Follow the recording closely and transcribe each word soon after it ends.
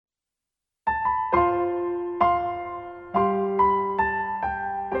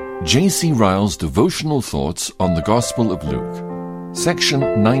J.C. Ryle's Devotional Thoughts on the Gospel of Luke.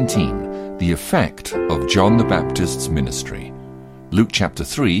 Section 19, The Effect of John the Baptist's Ministry. Luke chapter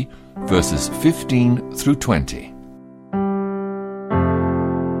 3, verses 15 through 20.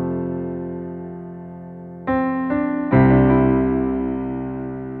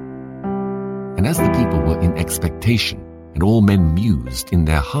 And as the people were in expectation, and all men mused in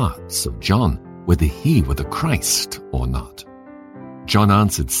their hearts of John, whether he were the Christ or not, John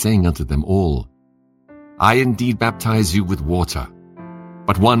answered, saying unto them all, I indeed baptize you with water,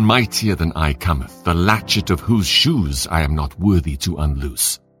 but one mightier than I cometh, the latchet of whose shoes I am not worthy to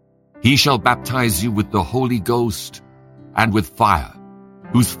unloose. He shall baptize you with the Holy Ghost and with fire,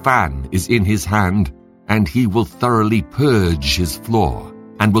 whose fan is in his hand, and he will thoroughly purge his floor,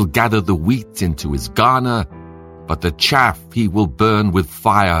 and will gather the wheat into his garner, but the chaff he will burn with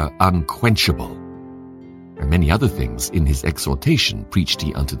fire unquenchable. And many other things in his exhortation preached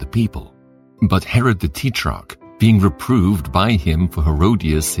he unto the people. But Herod the Tetrarch, being reproved by him for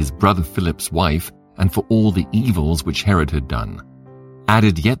Herodias his brother Philip's wife, and for all the evils which Herod had done,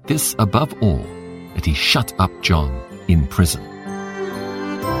 added yet this above all, that he shut up John in prison.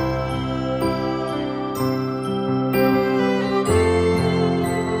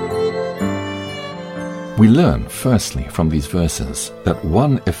 We learn, firstly, from these verses that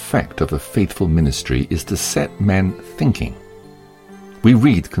one effect of a faithful ministry is to set men thinking. We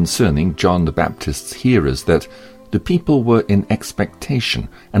read concerning John the Baptist's hearers that the people were in expectation,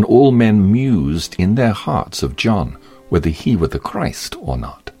 and all men mused in their hearts of John, whether he were the Christ or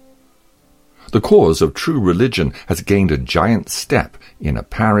not. The cause of true religion has gained a giant step in a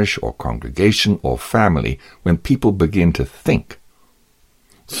parish or congregation or family when people begin to think.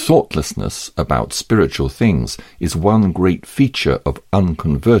 Thoughtlessness about spiritual things is one great feature of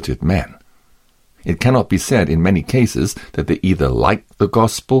unconverted men. It cannot be said in many cases that they either like the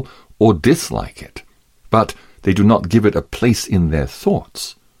gospel or dislike it, but they do not give it a place in their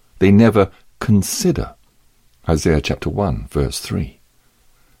thoughts. They never consider. Isaiah chapter 1, verse 3.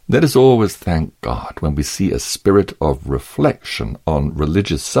 Let us always thank God when we see a spirit of reflection on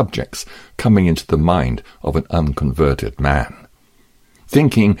religious subjects coming into the mind of an unconverted man.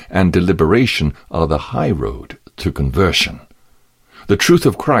 Thinking and deliberation are the high road to conversion. The truth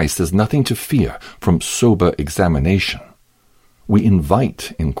of Christ has nothing to fear from sober examination. We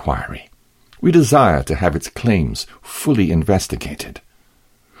invite inquiry. We desire to have its claims fully investigated.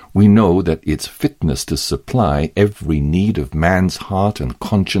 We know that its fitness to supply every need of man's heart and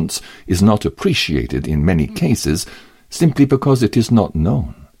conscience is not appreciated in many cases simply because it is not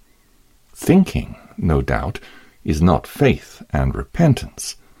known. Thinking, no doubt, is not faith and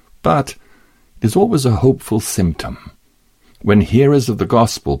repentance, but is always a hopeful symptom. When hearers of the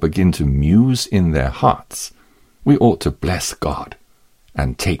gospel begin to muse in their hearts, we ought to bless God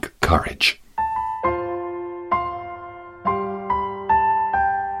and take courage.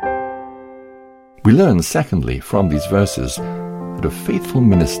 We learn, secondly, from these verses that a faithful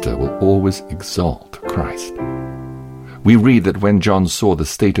minister will always exalt Christ. We read that when John saw the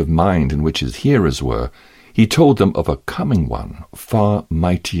state of mind in which his hearers were, he told them of a coming one far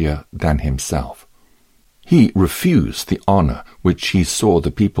mightier than himself. He refused the honor which he saw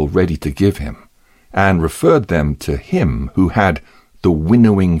the people ready to give him, and referred them to him who had the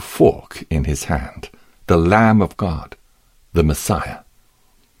winnowing fork in his hand, the Lamb of God, the Messiah.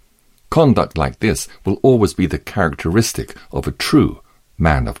 Conduct like this will always be the characteristic of a true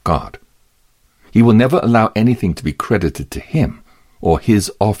man of God. He will never allow anything to be credited to him, or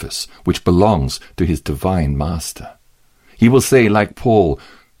his office, which belongs to his divine master. He will say, like Paul,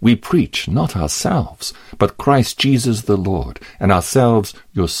 we preach not ourselves, but Christ Jesus the Lord, and ourselves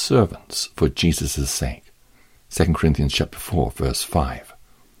your servants for Jesus' sake. 2 Corinthians chapter 4, verse 5.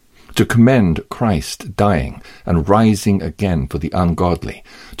 To commend Christ dying and rising again for the ungodly,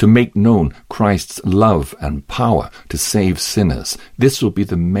 to make known Christ's love and power to save sinners, this will be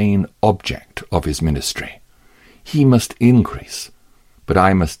the main object of his ministry. He must increase, but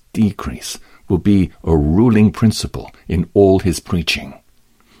I must decrease, will be a ruling principle in all his preaching.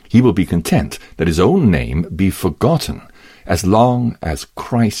 He will be content that his own name be forgotten as long as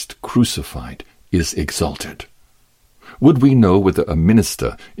Christ crucified is exalted. Would we know whether a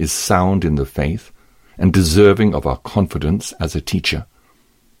minister is sound in the faith and deserving of our confidence as a teacher?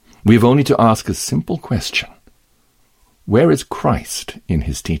 We have only to ask a simple question. Where is Christ in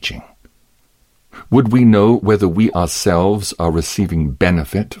his teaching? Would we know whether we ourselves are receiving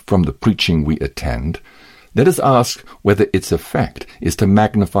benefit from the preaching we attend? Let us ask whether its effect is to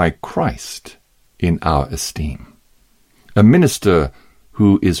magnify Christ in our esteem. A minister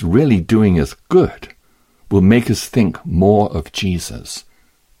who is really doing us good will make us think more of Jesus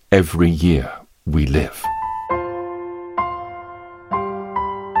every year we live.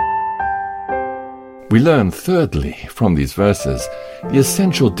 We learn, thirdly, from these verses, the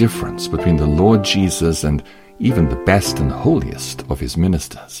essential difference between the Lord Jesus and even the best and holiest of his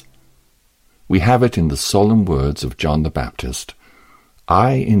ministers. We have it in the solemn words of John the Baptist,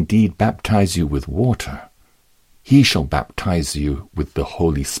 "I indeed baptize you with water. He shall baptize you with the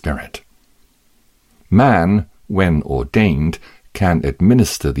Holy Spirit." Man, when ordained, can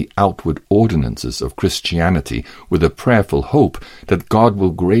administer the outward ordinances of Christianity with a prayerful hope that God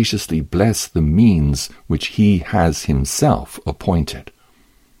will graciously bless the means which he has himself appointed.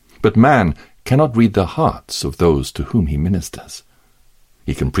 But man cannot read the hearts of those to whom he ministers.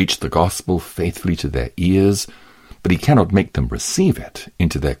 He can preach the gospel faithfully to their ears, but he cannot make them receive it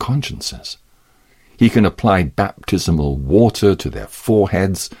into their consciences. He can apply baptismal water to their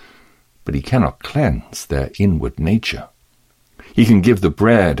foreheads, but he cannot cleanse their inward nature. He can give the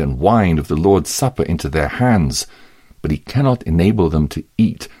bread and wine of the Lord's Supper into their hands, but he cannot enable them to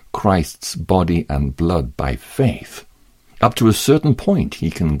eat Christ's body and blood by faith. Up to a certain point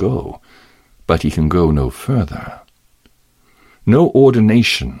he can go, but he can go no further. No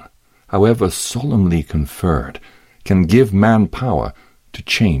ordination, however solemnly conferred, can give man power to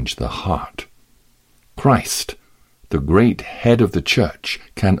change the heart. Christ, the great head of the church,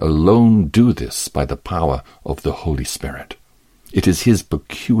 can alone do this by the power of the Holy Spirit. It is his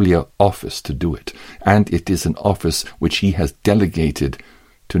peculiar office to do it, and it is an office which he has delegated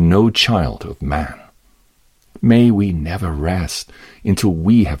to no child of man. May we never rest until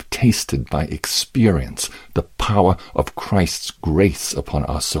we have tasted by experience the power of Christ's grace upon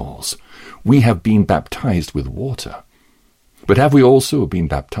our souls. We have been baptized with water, but have we also been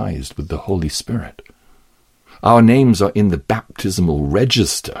baptized with the Holy Spirit? Our names are in the baptismal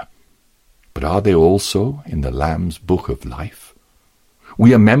register, but are they also in the Lamb's book of life?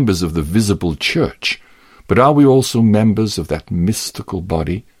 We are members of the visible church, but are we also members of that mystical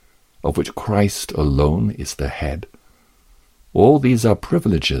body of which Christ alone is the head? All these are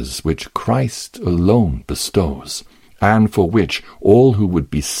privileges which Christ alone bestows, and for which all who would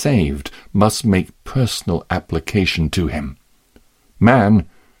be saved must make personal application to him. Man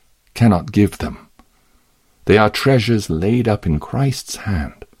cannot give them. They are treasures laid up in Christ's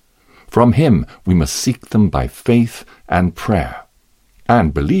hand. From him we must seek them by faith and prayer,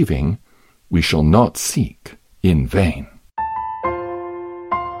 and believing we shall not seek in vain.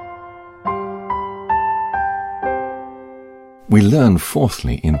 We learn,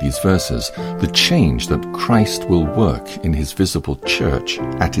 fourthly, in these verses, the change that Christ will work in his visible church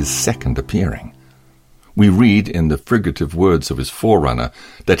at his second appearing. We read in the figurative words of his forerunner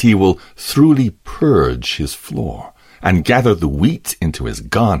that he will thoroughly purge his floor and gather the wheat into his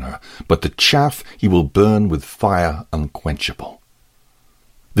garner, but the chaff he will burn with fire unquenchable.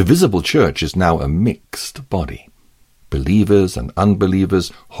 The visible church is now a mixed body. Believers and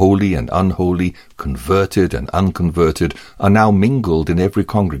unbelievers, holy and unholy, converted and unconverted, are now mingled in every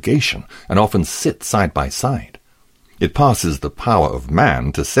congregation and often sit side by side. It passes the power of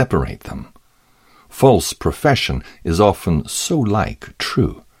man to separate them. False profession is often so like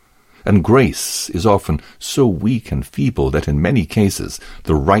true, and grace is often so weak and feeble that in many cases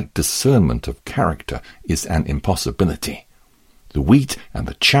the right discernment of character is an impossibility. The wheat and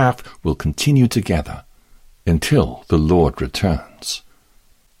the chaff will continue together until the Lord returns.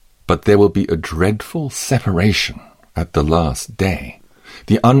 But there will be a dreadful separation at the last day.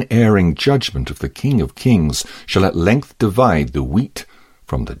 The unerring judgment of the King of Kings shall at length divide the wheat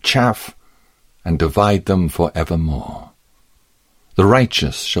from the chaff, and divide them for evermore. The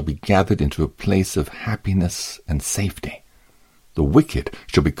righteous shall be gathered into a place of happiness and safety. The wicked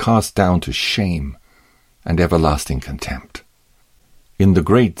shall be cast down to shame and everlasting contempt. In the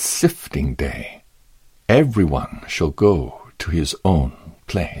great sifting day, everyone shall go to his own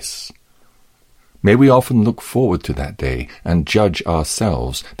place. May we often look forward to that day and judge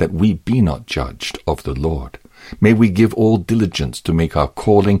ourselves that we be not judged of the Lord. May we give all diligence to make our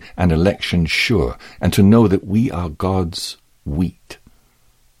calling and election sure, and to know that we are God's wheat.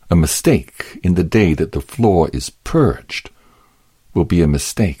 A mistake in the day that the floor is purged will be a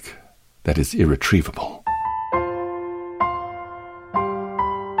mistake that is irretrievable.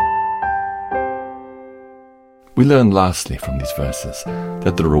 We learn lastly from these verses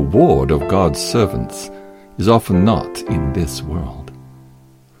that the reward of God's servants is often not in this world.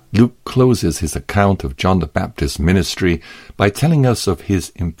 Luke closes his account of John the Baptist's ministry by telling us of his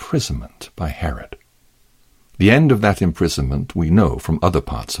imprisonment by Herod. The end of that imprisonment we know from other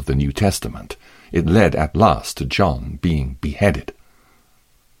parts of the New Testament. It led at last to John being beheaded.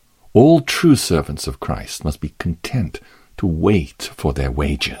 All true servants of Christ must be content to wait for their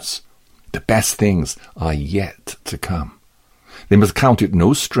wages. The best things are yet to come. They must count it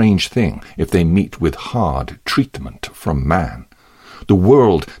no strange thing if they meet with hard treatment from man. The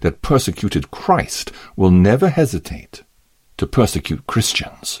world that persecuted Christ will never hesitate to persecute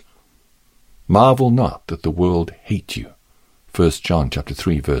Christians. Marvel not that the world hate you. 1 John chapter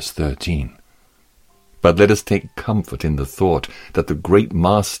 3, verse 13. But let us take comfort in the thought that the great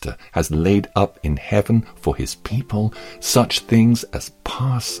Master has laid up in heaven for his people such things as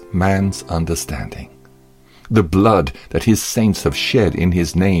pass man's understanding. The blood that his saints have shed in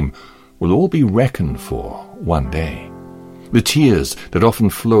his name will all be reckoned for one day. The tears that often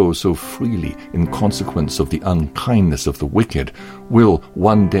flow so freely in consequence of the unkindness of the wicked will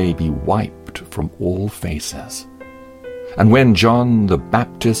one day be wiped from all faces. And when John the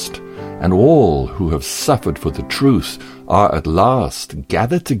Baptist and all who have suffered for the truth are at last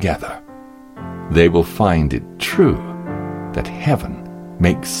gathered together, they will find it true that heaven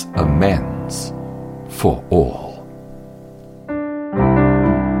makes amends for all.